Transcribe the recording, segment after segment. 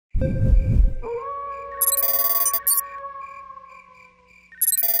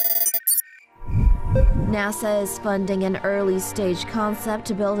NASA is funding an early-stage concept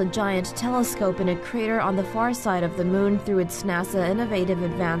to build a giant telescope in a crater on the far side of the Moon through its NASA Innovative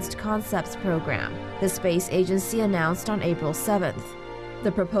Advanced Concepts program, the space agency announced on April 7th.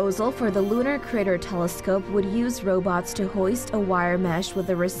 The proposal for the Lunar Crater Telescope would use robots to hoist a wire mesh with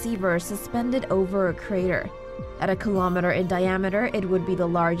a receiver suspended over a crater. At 1 kilometer in diameter, it would be the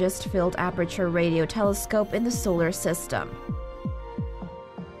largest field-aperture radio telescope in the solar system.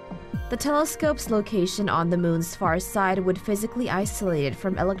 The telescope's location on the Moon's far side would physically isolate it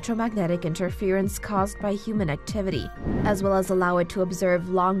from electromagnetic interference caused by human activity, as well as allow it to observe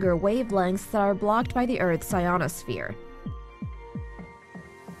longer wavelengths that are blocked by the Earth's ionosphere.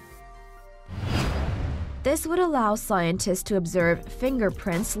 This would allow scientists to observe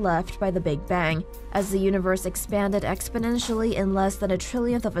fingerprints left by the Big Bang, as the universe expanded exponentially in less than a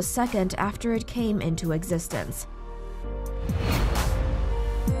trillionth of a second after it came into existence.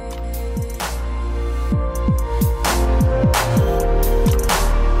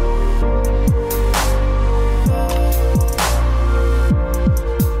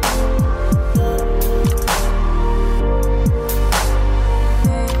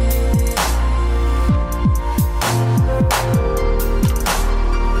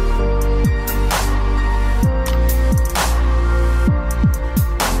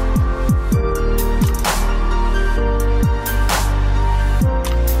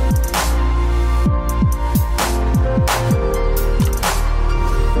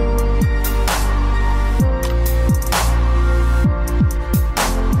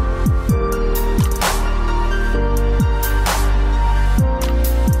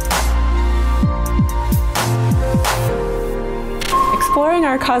 Exploring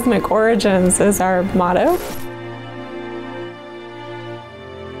our cosmic origins is our motto.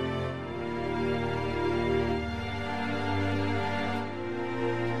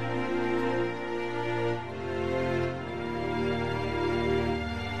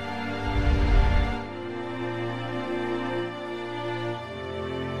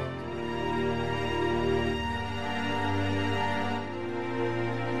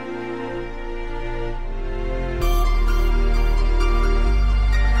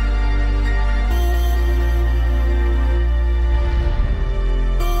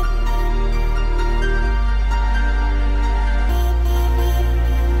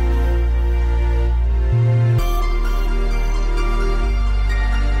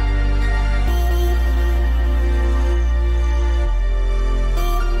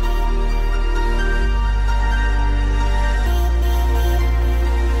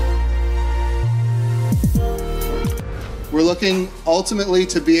 We're looking ultimately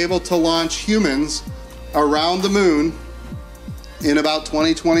to be able to launch humans around the Moon in about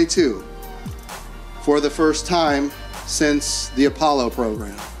 2022 for the first time since the Apollo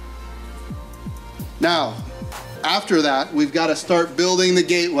program. Now, after that, we've got to start building the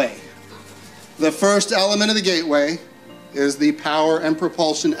gateway. The first element of the gateway is the power and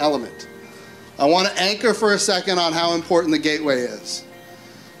propulsion element. I want to anchor for a second on how important the gateway is.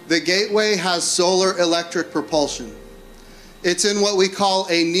 The gateway has solar electric propulsion. It's in what we call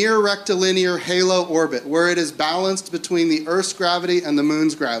a near rectilinear halo orbit, where it is balanced between the Earth's gravity and the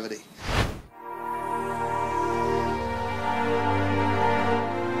Moon's gravity.